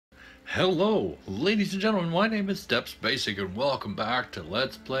Hello, ladies and gentlemen, my name is StepsBasic and welcome back to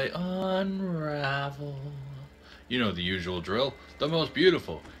Let's Play Unravel. You know the usual drill, the most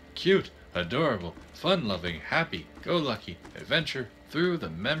beautiful, cute, adorable, fun-loving, happy, go-lucky adventure through the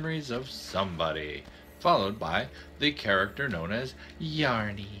memories of somebody, followed by the character known as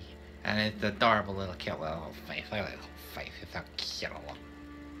Yarny. And it's adorable little cute little face, it's so cute.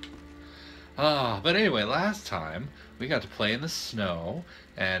 But anyway, last time we got to play in the snow,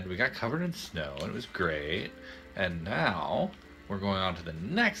 and we got covered in snow, and it was great. And now we're going on to the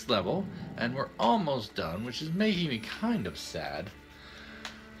next level, and we're almost done, which is making me kind of sad.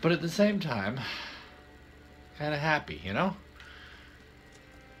 But at the same time, kind of happy, you know?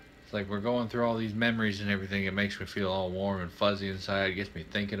 It's like we're going through all these memories and everything. It makes me feel all warm and fuzzy inside. It gets me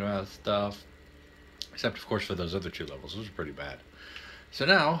thinking about stuff. Except, of course, for those other two levels. Those are pretty bad. So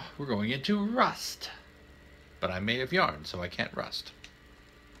now we're going into rust. But I'm made of yarn, so I can't rust.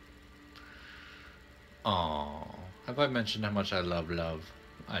 Aww. Have I mentioned how much I love love?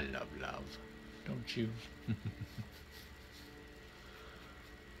 I love love. Don't you?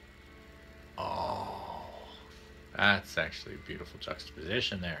 Oh. That's actually a beautiful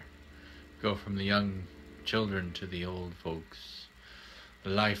juxtaposition there. Go from the young children to the old folks.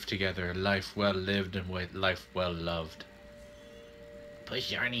 Life together, life well lived and life well loved.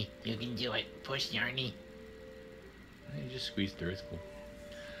 Push, Yarny. You can do it. Push, Yarny. You just squeeze through. It's cool.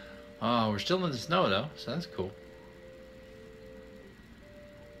 Oh, we're still in the snow, though, so that's cool.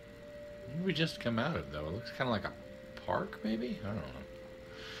 What did we just come out of, though? It looks kind of like a park, maybe? I don't know.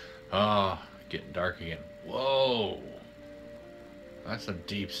 Oh, getting dark again. Whoa. That's some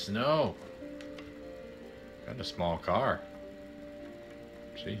deep snow. Got a small car.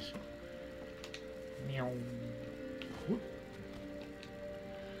 Jeez. Meow. Whoop.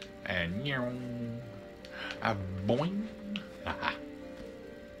 And meow. A boing. Haha.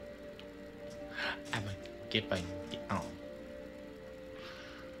 Get by. Oh.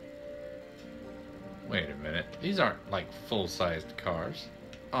 Wait a minute. These aren't like full-sized cars.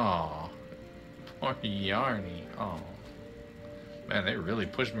 Aw. Poor Yarny. Oh. Man, they really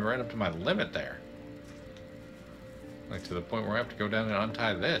pushed me right up to my limit there. Like to the point where I have to go down and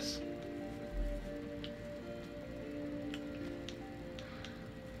untie this.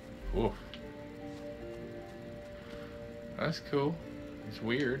 Oof. That's cool. It's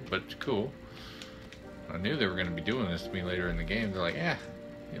weird, but it's cool. I knew they were going to be doing this to me later in the game. They're like, yeah,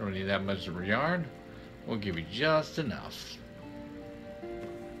 you don't need that much yarn. We'll give you just enough.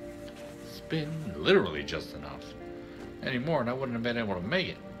 Spin literally just enough. Any more and I wouldn't have been able to make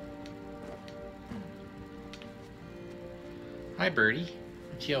it. Hi, birdie.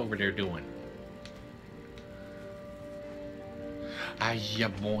 What you over there doing? Ah, ya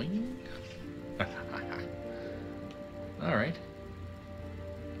boing. All right.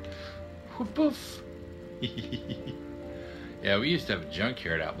 Whoop poof. Yeah, we used to have a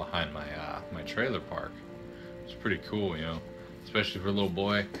junkyard out behind my my trailer park. It's pretty cool, you know, especially for a little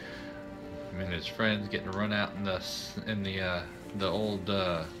boy. Him and his friends getting to run out in the old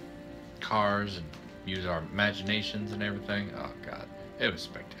cars and use our imaginations and everything. Oh God, it was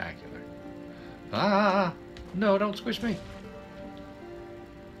spectacular. Ah, no, don't squish me.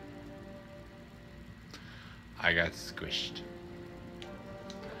 I got squished.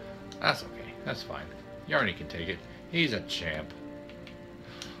 That's okay. That's fine. Yarny can take it. He's a champ.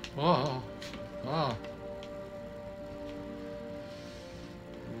 Whoa. Oh.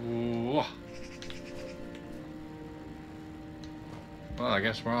 Whoa. Well, I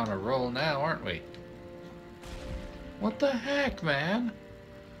guess we're on a roll now, aren't we? What the heck, man?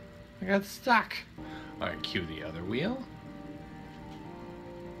 I got stuck. Alright, cue the other wheel.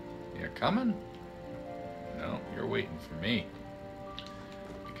 You're coming? No, you're waiting for me.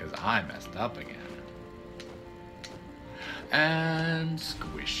 Because I messed up again. And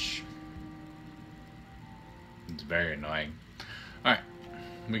squish. It's very annoying. Alright,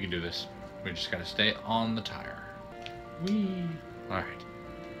 we can do this. We just gotta stay on the tire. Whee! Alright.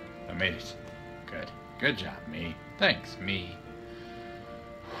 I made it. Good. Good job, me. Thanks, me.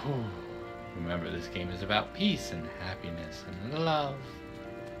 Whew. Remember, this game is about peace and happiness and love.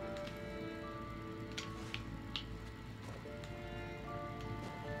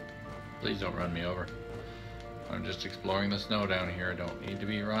 Please don't run me over. I'm just exploring the snow down here. I don't need to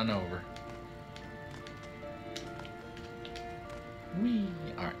be run over. Whee!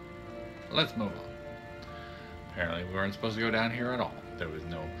 Alright. Let's move on. Apparently we weren't supposed to go down here at all. There was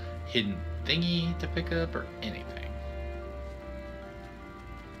no hidden thingy to pick up or anything.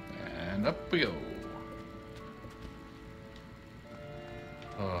 And up we go.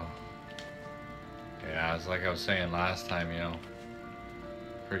 Oh. Yeah, it's like I was saying last time, you know.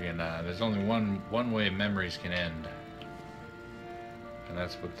 friggin', there's only one way memories can end. And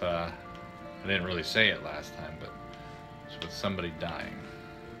that's with, I didn't really say it last time, but it's with somebody dying.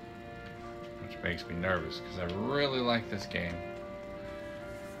 Which makes me nervous, because I really like this game.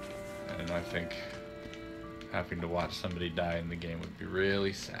 And I think having to watch somebody die in the game would be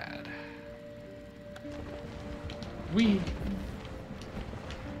really sad. Whee!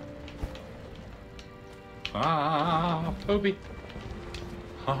 Ah, Toby!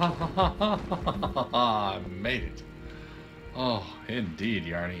 Ha ha ha ha ha ha ha! I made it. Oh, indeed,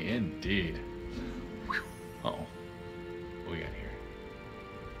 Yarny, indeed. Uh-oh. What we got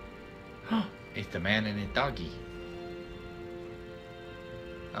here? It's the man and his doggy.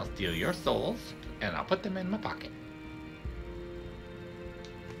 I'll steal your souls, and I'll put them in my pocket.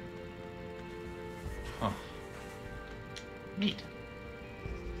 Huh. Neat.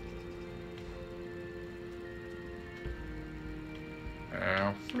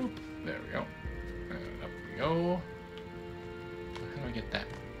 Floop. There we go. And up we go. How do I get that?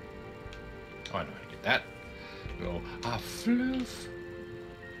 Oh, I know how to get that. Go, floof.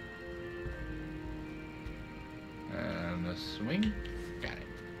 And the swing. Got it.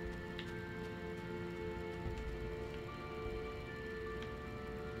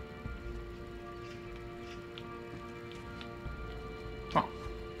 Huh.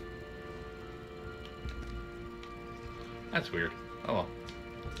 That's weird. Oh well.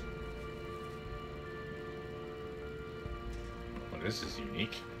 Well, this is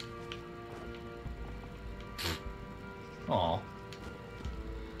unique. Aw.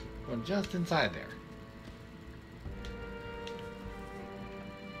 Well, just inside there.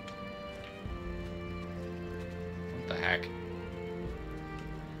 What the heck?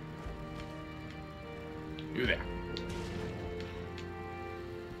 You there.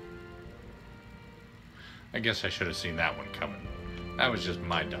 I guess I should have seen that one coming. That was just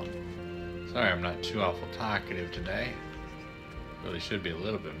my dumb. Sorry I'm not too awful talkative today. Really should be a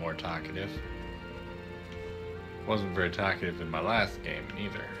little bit more talkative. Wasn't very talkative in my last game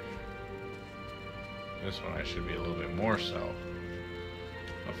either. This one I should be a little bit more so.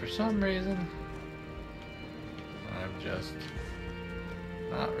 But for some reason, I'm just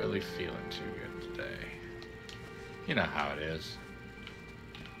not really feeling too good today. You know how it is.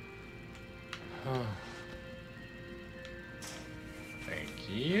 Thank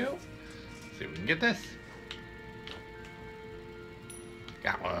you. Let's see if we can get this.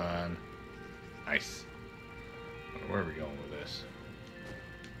 Got one. Nice. Where are we going with this?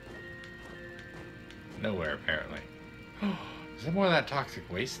 Nowhere, apparently. Is there more of that toxic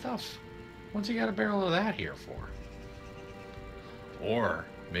waste stuff? What's he got a barrel of that here for? Or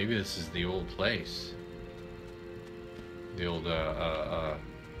maybe this is the old place. The old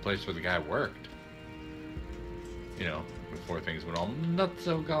place where the guy worked. You know, before things went all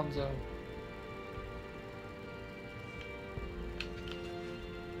nutso gonzo.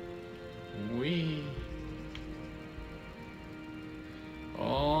 Wee.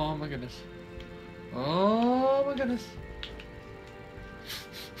 Oh my goodness. Oh my goodness.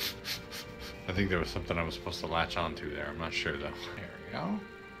 I think there was something I was supposed to latch onto there. I'm not sure though. There we go.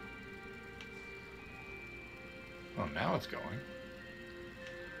 Oh, now it's going.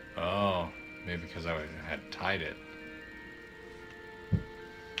 Oh, maybe because I had tied it.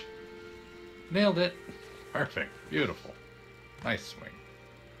 Nailed it. Perfect. Beautiful. Nice swing.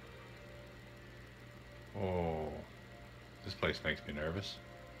 Oh, this place makes me nervous.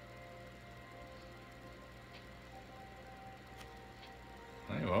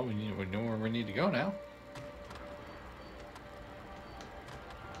 Right, well, we know where we need to go now.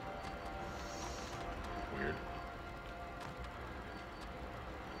 Weird.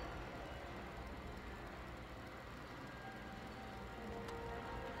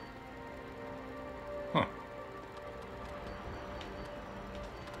 Huh.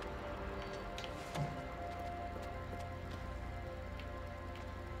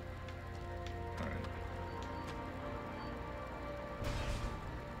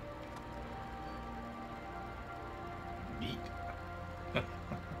 Neat. Huh.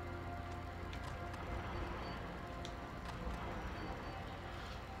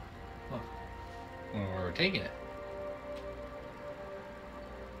 Well, where we're taking it.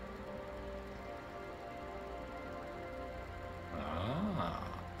 Ah.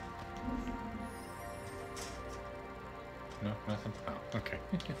 No, nothing. Oh, okay.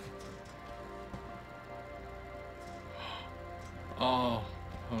 Oh,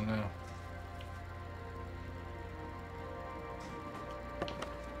 oh no.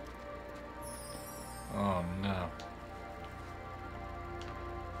 Oh no.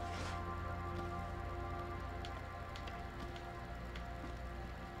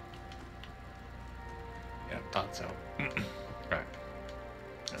 Yeah, thought so. Right.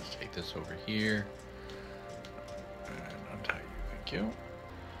 Let's take this over here. And untie you. Thank you.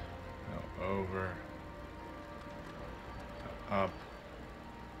 Now over. Now up.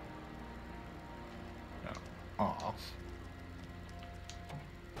 Now off.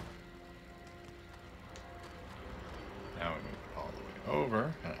 Now we move it all the way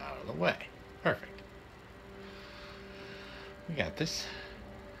over and out of the way. Perfect. We got this.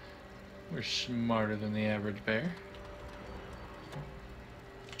 We're smarter than the average bear.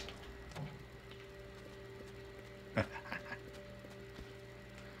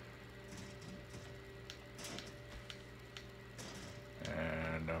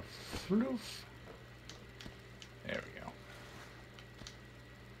 And a floof. There we go.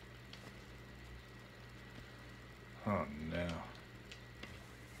 Oh no.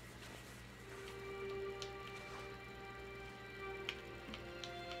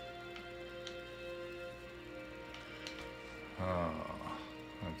 Oh,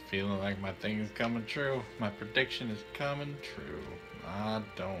 I'm feeling like my thing is coming true. My prediction is coming true. I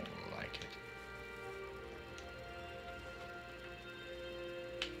don't like it.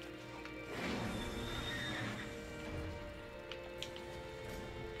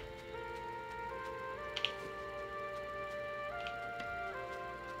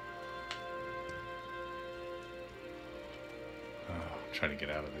 Oh, trying to get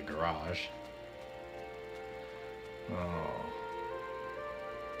out of the garage. Oh.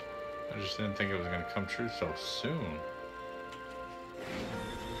 I just didn't think it was going to come true so soon.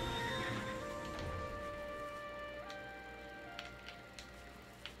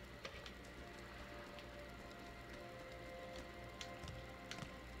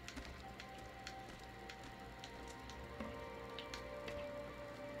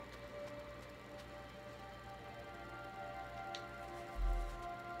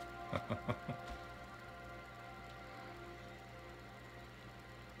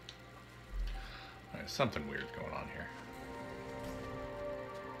 There's something weird going on here.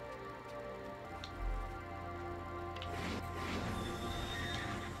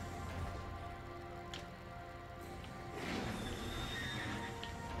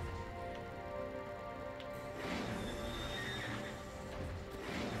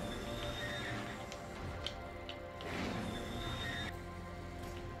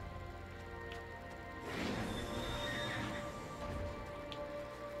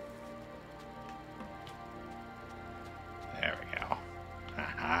 There we go.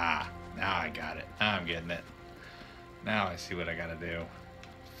 Aha! Now I got it. Now I'm getting it. Now I see what I gotta do.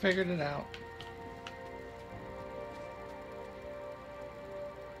 Figured it out.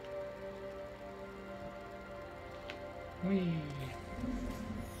 Whee!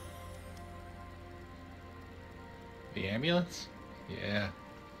 The ambulance? Yeah.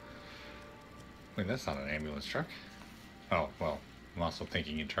 Wait, that's not an ambulance truck. Oh, well, I'm also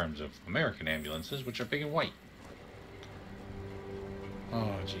thinking in terms of American ambulances, which are big and white.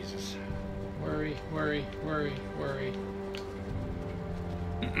 Oh, Jesus. Worry, worry, worry, worry.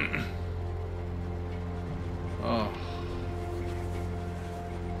 Oh.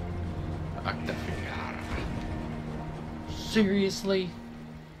 Seriously?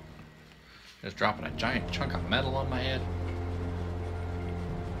 Just dropping a giant chunk of metal on my head?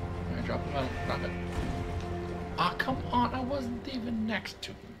 I dropped the metal. Drop it. Ah, come on. I wasn't even next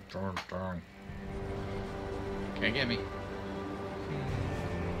to him. Darn, darn. Can't get me.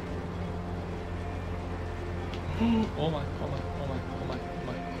 Oh my, oh my, oh my, oh my, oh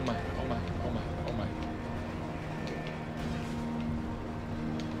my, oh my, oh my, oh my, oh my.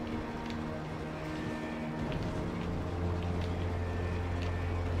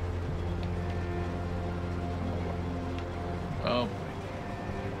 Oh boy.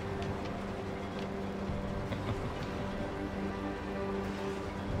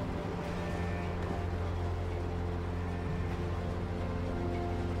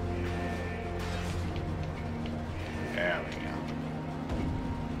 There we go.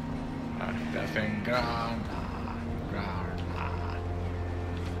 Nothing gone.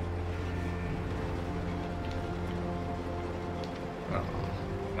 Oh,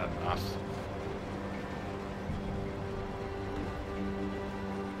 not enough.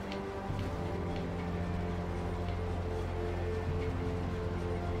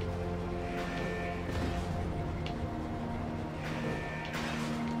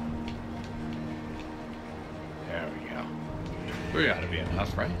 There we go. We ought to be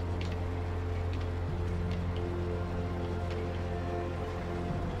enough, right?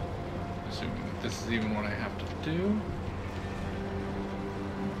 Assuming that this is even what I have to do.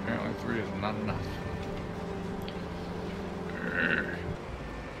 Apparently 3 is not enough.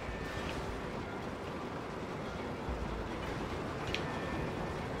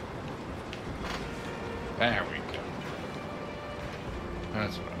 There we go.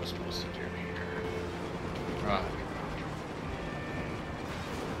 That's what I was supposed to do here. Right.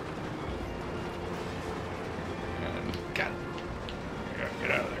 And got it.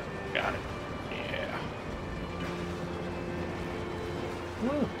 Get out of there. Got it. Yeah.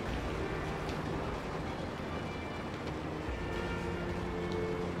 Woo.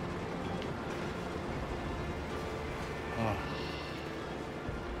 Oh.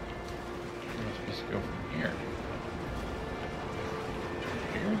 I'm supposed to go from here.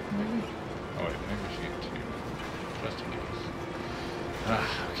 Here, maybe? Oh wait, maybe we should get two. Just in case.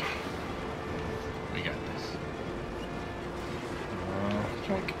 Okay. We got this.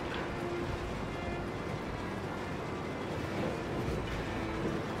 Choink.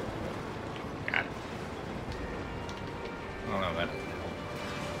 Got it. Oh no, that doesn't help.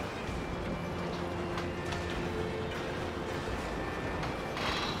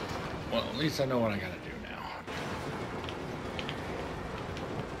 Well, at least I know what I gotta do now.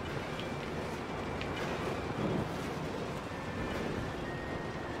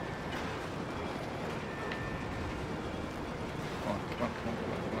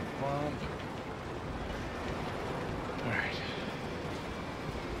 Come on. Alright.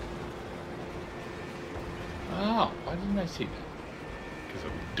 Oh, why didn't I see that? Because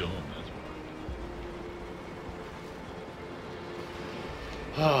I'm dumb, that's why.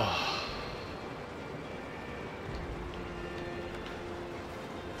 Oh.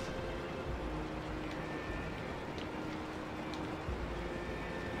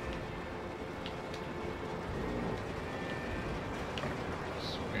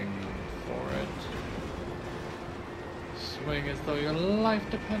 Swing as though your life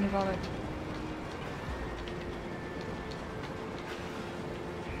depended on it.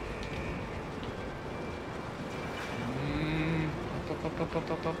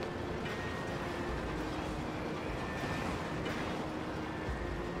 Up.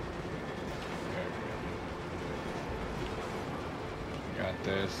 Got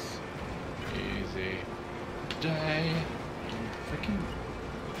this. Easy. Die. Freaking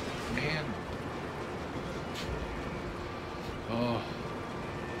man. Oh.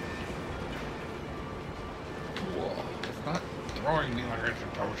 Whoa. It's not throwing me like it's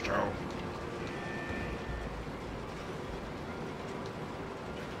supposed to.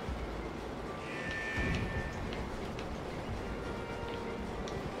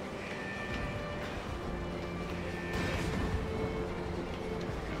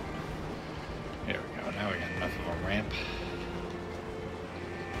 There we go. Now we got enough of a ramp.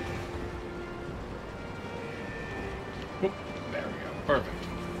 Whoop. There we go. Perfect.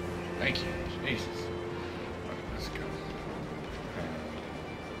 Thank you. Jesus. Okay, let's go.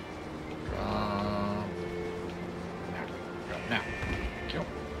 Drop. Now. Thank you.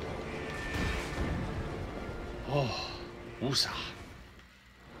 Oh. Woosah.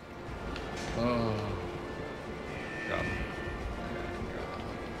 Oh. Drop.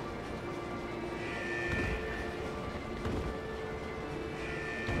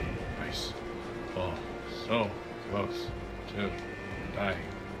 Nice. Oh, so close to dying.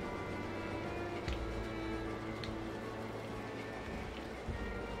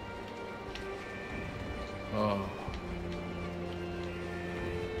 Oh.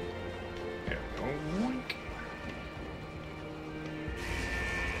 There we go. Wink.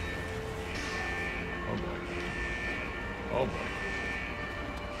 Oh boy. Oh boy.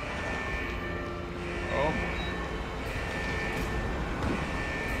 Oh boy.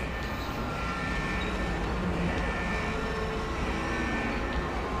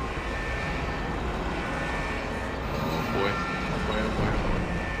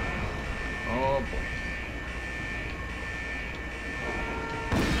 Oh boy.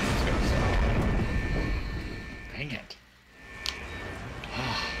 It's gonna stop. Dang it.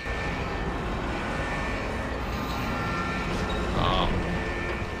 Oh.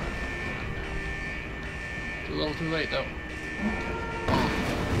 Too little too late though.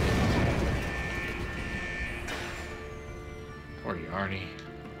 Poor Yarny.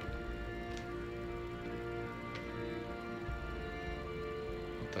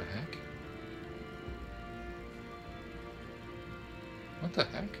 What the heck? What the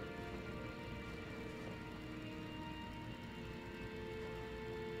heck?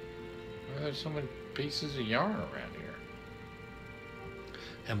 Why are there so many pieces of yarn around here?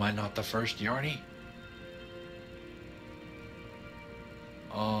 Am I not the first Yarny?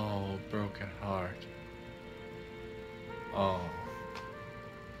 Oh, broken heart. Oh.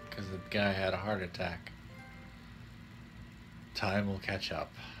 Because the guy had a heart attack. Time will catch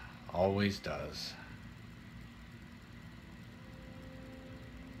up. Always does.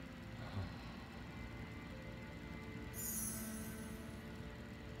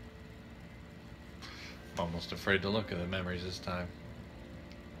 Almost afraid to look at the memories this time.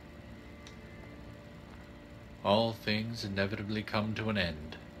 All things inevitably come to an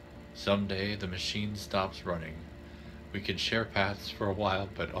end. Someday the machine stops running. We can share paths for a while,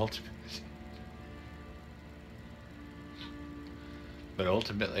 but ultimately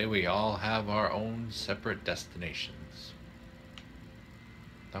we all have our own separate destinations.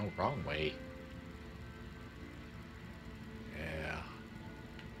 No, wrong way. Yeah.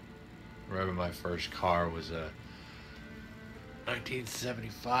 Remember my first car was a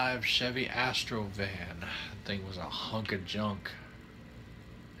 1975 Chevy Astro van. That thing was a hunk of junk.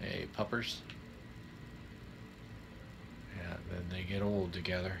 Hey, puppers. Yeah, then they get old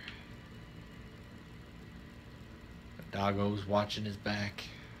together. The doggo's watching his back.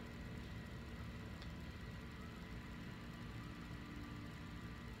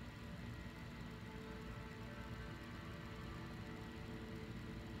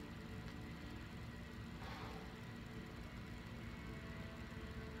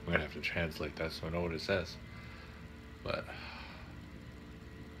 I'm gonna have to translate that so I know what it says. But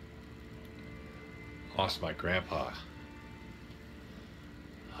lost my grandpa.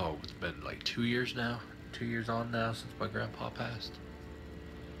 Oh, it's been like 2 years now. 2 years on now since my grandpa passed.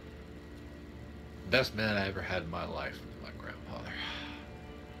 Best man I ever had in my life was my grandfather.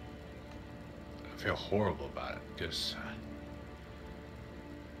 I feel horrible about it because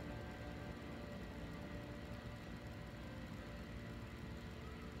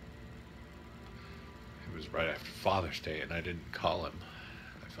it was right after Father's Day and I didn't call him.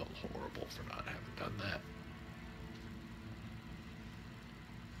 I felt horrible for not having done that.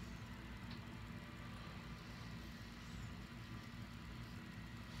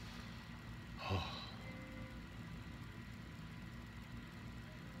 Oh.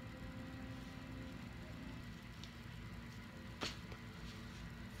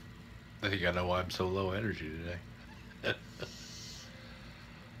 I think I know why I'm so low energy today.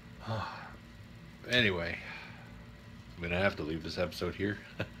 Anyway, I'm gonna have to leave this episode here.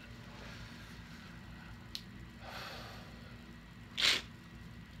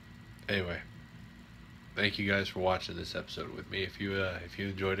 Anyway, thank you guys for watching this episode with me. If you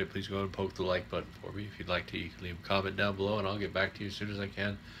enjoyed it, please go ahead and poke the like button for me. If you'd like to, you can leave a comment down below, and I'll get back to you as soon as I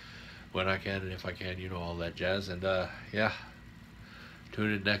can, when I can, and if I can, you know, all that jazz. And yeah,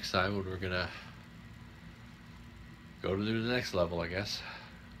 tune in next time when we're gonna go to the next level, I guess.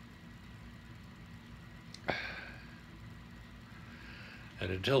 And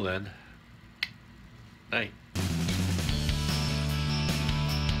until then, night.